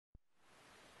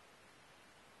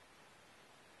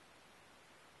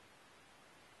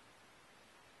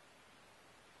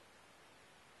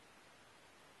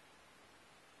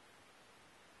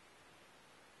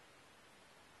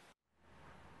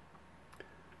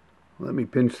Let me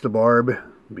pinch the barb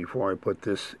before I put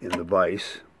this in the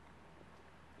vise.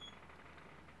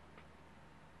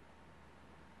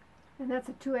 And that's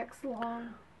a 2x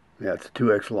long. Yeah, it's a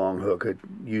 2x long hook. It's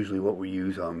usually what we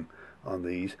use on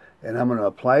these. And I'm going to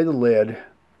apply the lead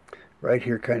right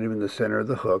here kind of in the center of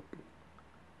the hook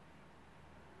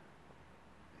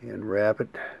and wrap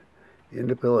it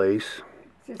into place.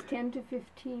 It says 10 to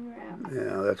 15 wraps.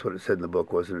 Yeah, that's what it said in the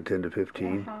book, wasn't it? 10 to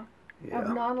 15? Yeah.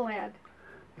 Of non-lead.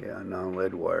 Yeah,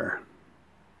 non-lead wire.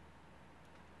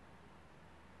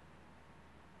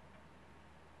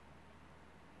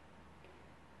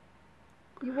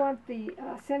 You want the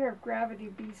center of gravity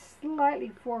to be slightly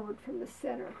forward from the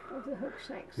center of the hook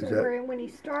shank. So when he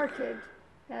started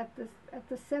at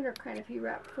the center, kind of, he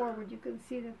wrapped forward, you can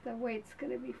see that the weight's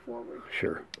going to be forward.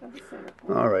 Sure. Of the center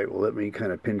point. All right, well, let me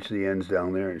kind of pinch the ends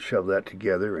down there and shove that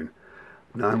together. And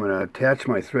now I'm going to attach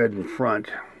my thread in front,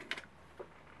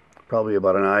 probably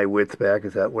about an eye width back.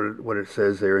 Is that what it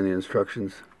says there in the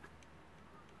instructions?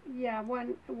 Yeah,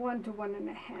 one to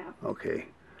 1.5. Okay.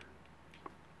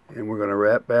 And we're going to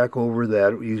wrap back over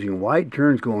that using wide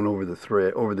turns going over the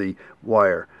thread, over the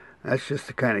wire. That's just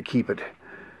to kind of keep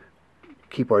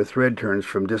our thread turns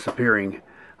from disappearing.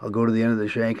 I'll go to the end of the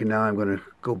shank, and now I'm going to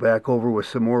go back over with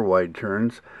some more wide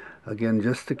turns. Again,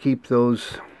 just to keep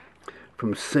those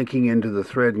from sinking into the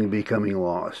thread and becoming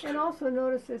lost. And also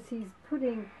notice as he's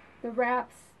putting the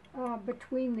wraps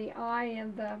between the eye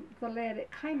and the lead,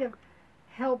 it kind of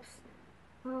helps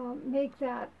make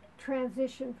that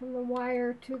transition from the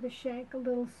wire to the shank a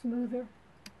little smoother.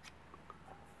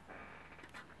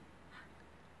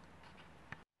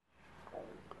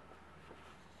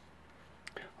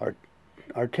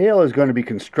 Our tail is going to be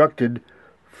constructed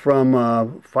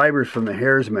from fibers from the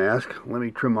hare's mask. Let me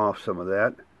trim off some of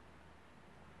that.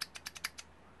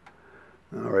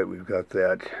 All right, we've got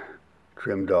that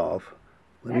trimmed off.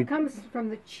 That comes from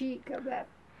the cheek of that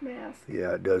mask.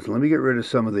 Yeah, it does. Let me get rid of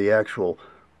some of the actual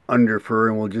under fur,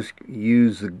 and we'll just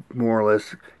use more or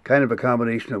less kind of a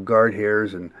combination of guard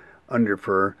hairs and under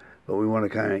fur, but we want to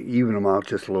kind of even them out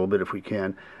just a little bit if we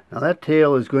can. Now that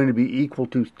tail is going to be equal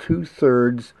to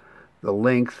 2/3 the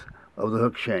length of the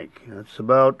hook shank. That's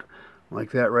about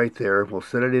like that right there. We'll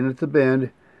set it in at the bend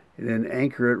and then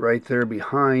anchor it right there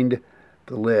behind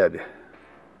the lead.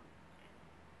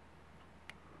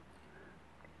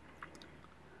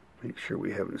 Make sure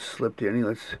we haven't slipped any.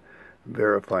 Let's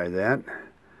verify that.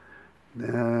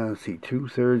 Now, let's see,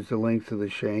 2/3 the length of the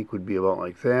shank would be about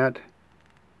like that.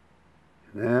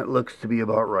 And that looks to be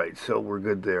about right, so we're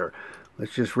good there.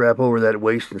 Let's just wrap over that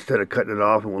waist instead of cutting it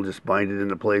off, and we'll just bind it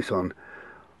into place on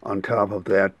top of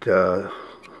that, the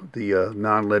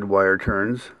non-lead wire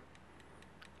turns.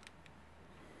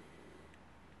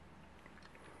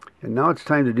 And now it's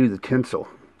time to do the tinsel.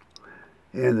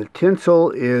 And the tinsel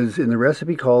is, in the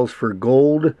recipe calls for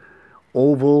gold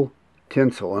oval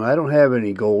tinsel. And I don't have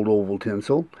any gold oval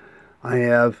tinsel. I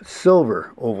have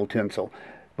silver oval tinsel.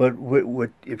 But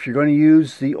if you're going to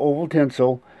use the oval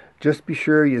tinsel, just be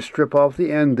sure you strip off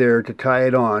the end there to tie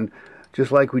it on,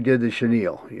 just like we did the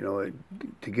chenille. You know,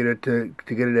 to get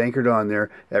it anchored on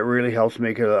there, that really helps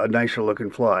make it a nicer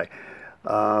looking fly.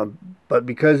 But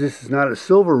because this is not a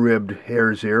silver ribbed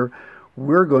hare's ear,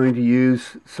 we're going to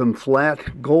use some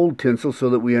flat gold tinsel so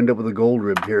that we end up with a gold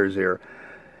ribbed hare's ear.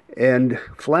 And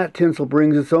flat tinsel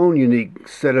brings its own unique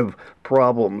set of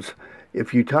problems.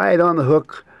 If you tie it on the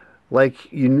hook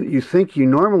like you think you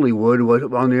normally would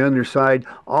on the underside,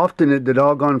 often the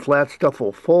doggone flat stuff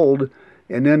will fold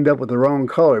and end up with the wrong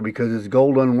color because it's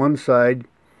gold on one side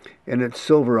and it's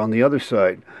silver on the other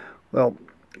side. Well,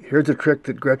 here's a trick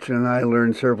that Gretchen and I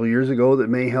learned several years ago that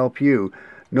may help you.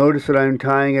 Notice that I'm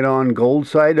tying it on gold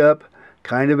side up,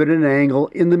 kind of at an angle,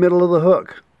 in the middle of the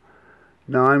hook.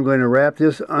 Now I'm going to wrap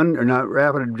this under, not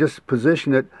wrap it, just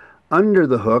position it under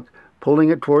the hook, pulling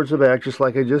it towards the back just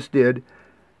like I just did,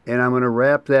 and I'm going to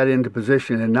wrap that into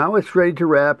position. And now it's ready to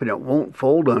wrap, and it won't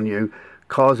fold on you,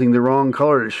 causing the wrong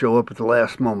color to show up at the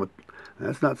last moment.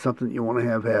 That's not something you want to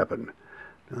have happen.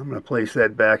 Now I'm going to place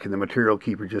that back in the material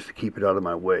keeper just to keep it out of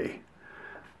my way.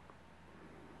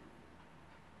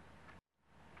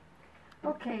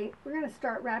 Okay, we're going to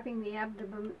start wrapping the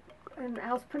abdomen, and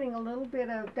Al's putting a little bit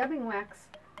of dubbing wax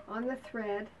on the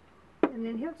thread, and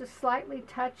then he'll just slightly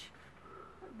touch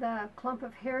the clump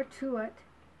of hair to it,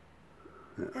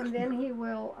 and then he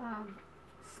will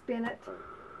spin it,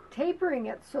 tapering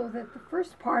it so that the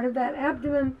first part of that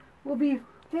abdomen will be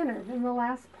thinner than the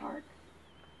last part.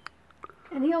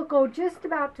 And he'll go just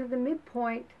about to the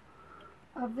midpoint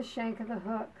of the shank of the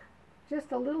hook,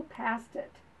 just a little past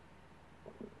it.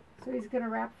 So he's going to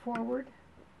wrap forward.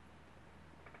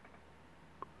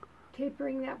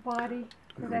 tapering that body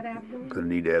or that abdomen? Going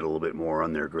to need to add a little bit more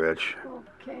on there, Gretch.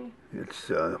 Okay. It's,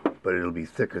 but it'll be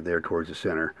thicker there towards the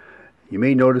center. You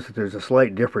may notice that there's a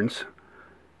slight difference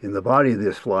in the body of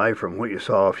this fly from what you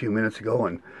saw a few minutes ago,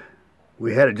 and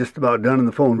we had it just about done and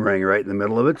the phone rang right in the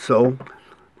middle of it, so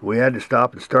we had to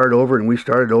stop and start over, and we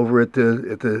started over at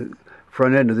the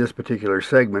front end of this particular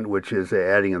segment, which is the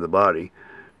adding of the body.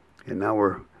 And now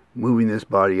we're moving this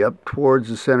body up towards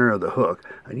the center of the hook.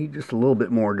 I need just a little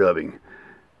bit more dubbing.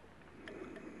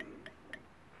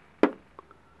 As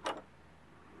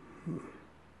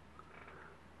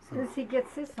soon as he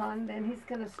gets this on, then he's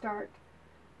going to start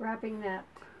wrapping that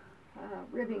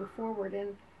ribbing forward,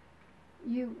 and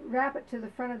you wrap it to the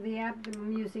front of the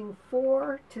abdomen using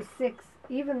 4 to 6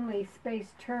 evenly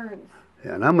spaced turns.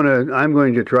 Yeah, and I'm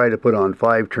going to try to put on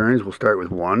 5 turns. We'll start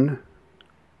with 1,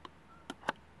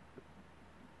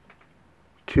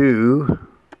 2,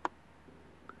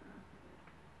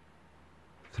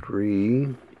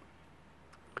 3,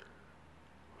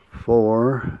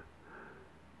 4,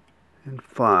 and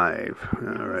 5. All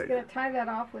right. He's going to tie that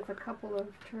off with a couple of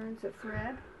turns of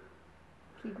thread,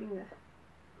 keeping the...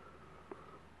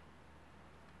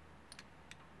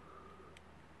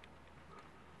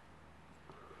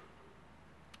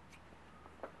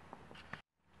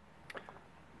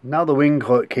 Now the wing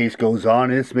case goes on.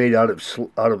 It's made out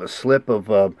of a slip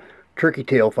of turkey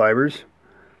tail fibers,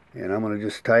 and I'm going to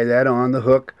just tie that on the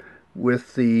hook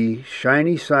with the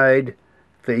shiny side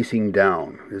facing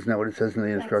down. Isn't that what it says in the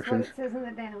instructions? That's what it says in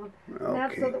the down. Okay. And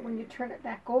that's so that when you turn it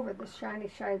back over, the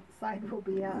shiny side will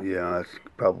be up. Yeah, that's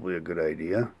probably a good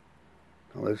idea.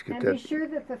 Now let's get and that. Be sure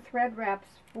that the thread wraps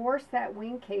force that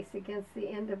wing case against the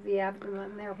end of the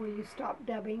abdomen there where you stop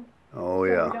dubbing. Oh,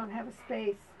 so yeah. you don't have a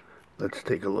space. Let's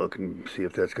take a look and see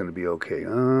if that's going to be okay.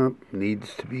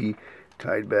 Needs to be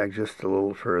tied back just a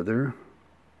little further.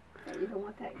 You don't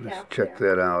want that Let's gap check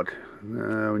there. that out.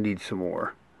 We need some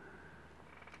more.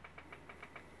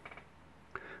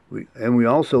 We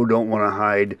also don't want to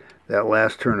hide that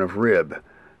last turn of rib.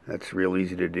 That's real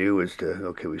easy to do.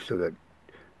 Okay, we still got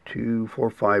 2, 4,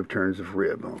 5 turns of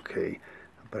rib. Okay,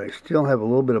 but I still have a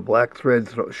little bit of black thread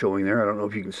showing there. I don't know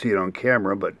if you can see it on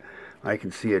camera, but I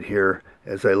can see it here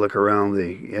as I look around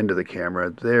the end of the camera.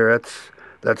 There,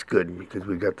 that's good because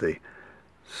we've got the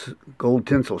gold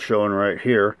tinsel showing right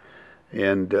here,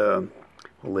 and we'll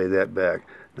lay that back.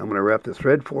 Now I'm going to wrap the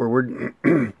thread forward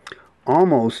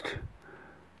almost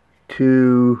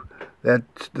to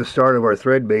that's the start of our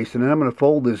thread base, and then I'm going to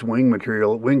fold this wing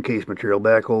case material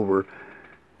back over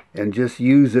and just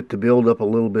use it to build up a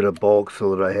little bit of bulk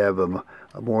so that I have a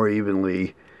more even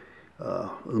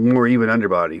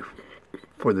underbody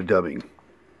for the dubbing.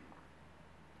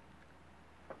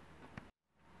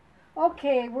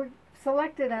 Okay, we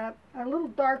selected a little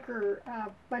darker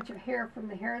bunch of hair from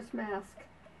the Hare's mask,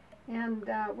 and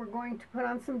we're going to put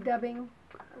on some dubbing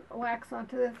wax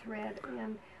onto the thread,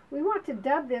 and we want to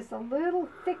dub this a little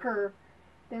thicker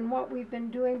than what we've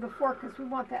been doing before because we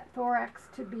want that thorax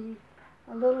to be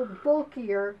a little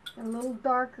bulkier and a little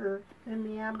darker than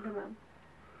the abdomen.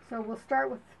 So we'll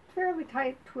start with fairly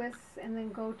tight twists and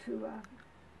then go to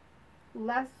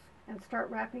less and start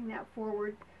wrapping that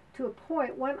forward to a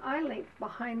point. 1 eye length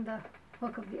behind the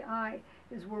hook of the eye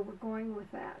is where we're going with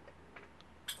that.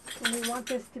 And we want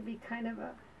this to be kind of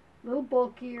a little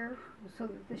bulkier so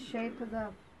that the shape of the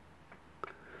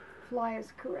fly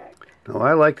is correct. Now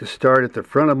I like to start at the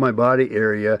front of my body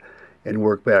area and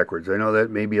work backwards. I know that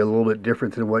may be a little bit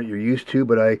different than what you're used to,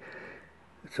 but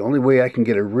it's the only way I can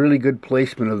get a really good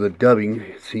placement of the dubbing.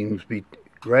 It seems to be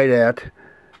right at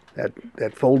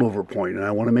that fold over point, and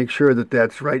I want to make sure that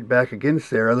that's right back against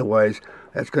there, otherwise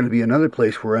that's going to be another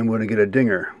place where I'm going to get a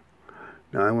dinger.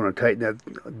 Now I want to tighten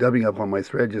that dubbing up on my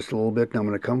thread just a little bit, and I'm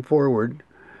going to come forward,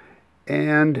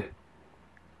 and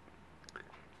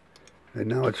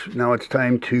now it's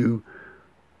time to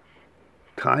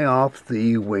tie off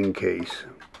the wing case.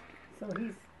 So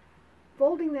he's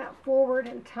folding that forward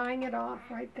and tying it off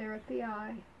right there at the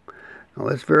eye. Now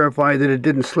let's verify that it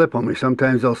didn't slip on me.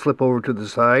 Sometimes they'll slip over to the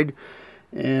side,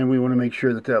 and we want to make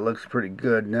sure that that looks pretty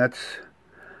good. And that's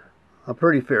a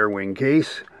pretty fair wing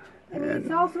case. And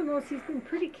it's also noticed he's been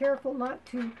pretty careful not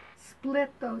to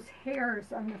split those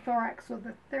hairs on the thorax so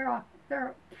that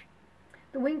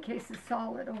the wing case is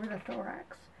solid over the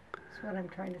thorax. That's what I'm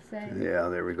trying to say. Yeah,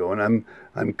 there we go. And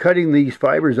I'm cutting these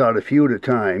fibers out a few at a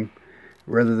time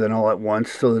rather than all at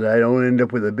once so that I don't end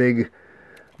up with a big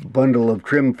bundle of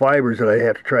trim fibers that I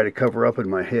have to try to cover up in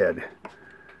my head.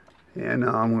 And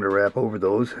now I'm going to wrap over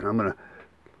those, and I'm going to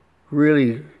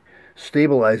really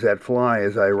stabilize that fly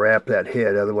as I wrap that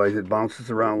head, otherwise it bounces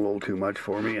around a little too much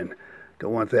for me, and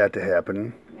don't want that to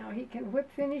happen. Now he can whip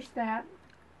finish that.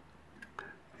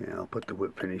 Yeah, I'll put the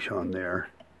whip finish on there.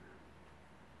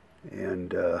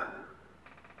 And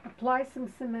apply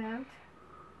some cement.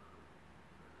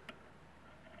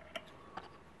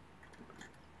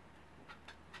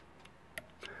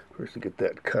 First to get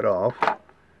that cut off.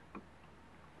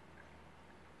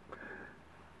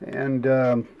 And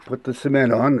put the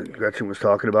cement on that Gretchen was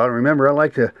talking about. And remember, I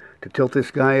like to tilt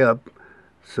this guy up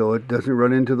so it doesn't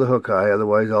run into the hook eye.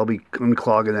 Otherwise, I'll be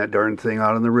unclogging that darn thing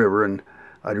out in the river, and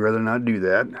I'd rather not do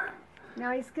that.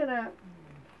 Now he's going to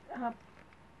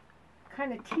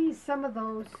kind of tease some of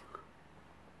those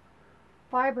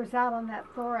fibers out on that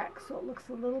thorax so it looks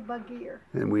a little buggier.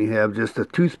 And we have just a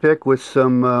toothpick with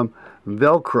some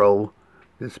Velcro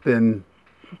that's been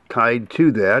tied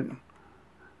to that.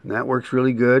 And that works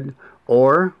really good.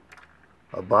 Or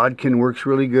a bodkin works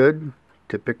really good.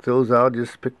 To pick those out,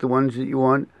 just pick the ones that you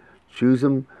want, choose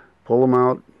them, pull them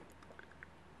out.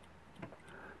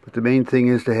 But the main thing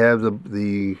is to have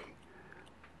the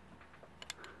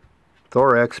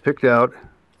thorax picked out.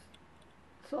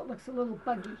 So it looks a little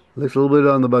buggy. Looks a little bit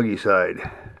on the buggy side.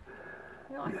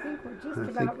 Well, I think we're just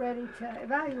about ready to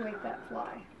evaluate that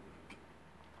fly.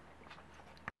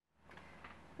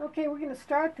 Okay, we're going to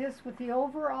start this with the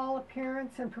overall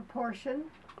appearance and proportion.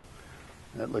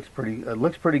 That looks pretty. It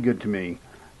looks pretty good to me.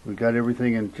 We got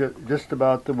everything in just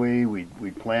about the way we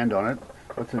planned on it.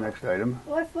 What's the next item?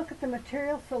 Well, let's look at the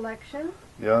material selection.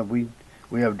 Yeah, we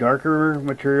have darker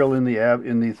material in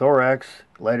the thorax,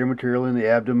 lighter material in the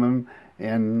abdomen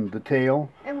and the tail.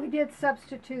 And we did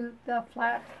substitute the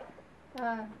flat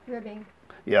ribbing.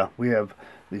 Yeah, we have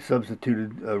the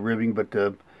substituted ribbing, but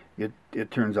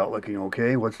it turns out looking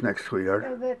okay. What's next,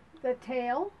 sweetheart? The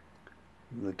tail.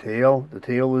 The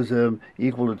tail is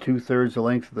equal to 2/3 the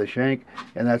length of the shank,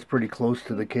 and that's pretty close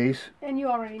to the case. And you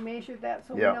already measured that,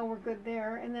 so yeah. We know we're good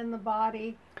there. And then the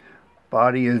body.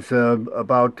 Body is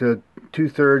about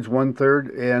 2/3, 1/3,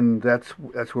 and that's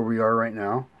where we are right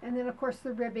now. And then of course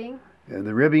the ribbing. And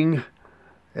the ribbing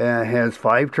has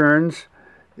 5 turns,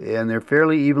 and they're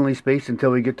fairly evenly spaced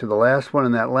until we get to the last one,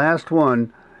 and that last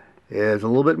one is a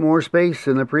little bit more space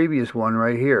than the previous one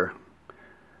right here.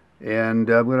 And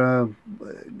I'm gonna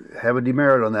have a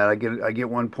demerit on that. I get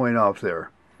 1 point off there.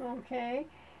 Okay.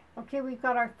 Okay, we've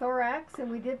got our thorax,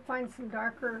 and we did find some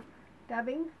darker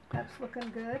dubbing. That's looking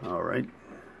good. All right.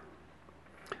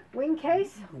 Wing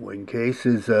case? Wing case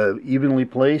is evenly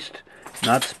placed,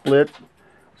 not split,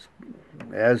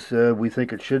 as we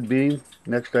think it should be.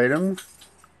 Next item.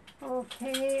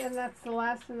 Okay, and that's the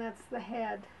last, and that's the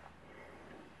head.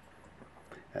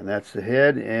 And that's the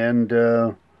head, and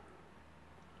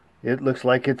it looks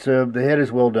like it's the head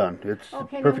is well done. It's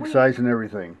perfect size and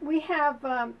everything. We have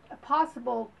a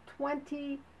possible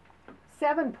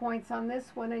 27 points on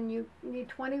this one, and you need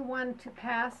 21 to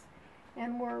pass.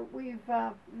 And we've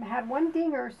had 1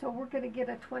 dinger, so we're going to get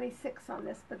a 26 on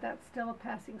this, but that's still a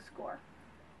passing score.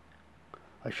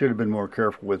 I should have been more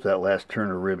careful with that last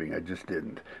turn of ribbing. I just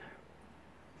didn't.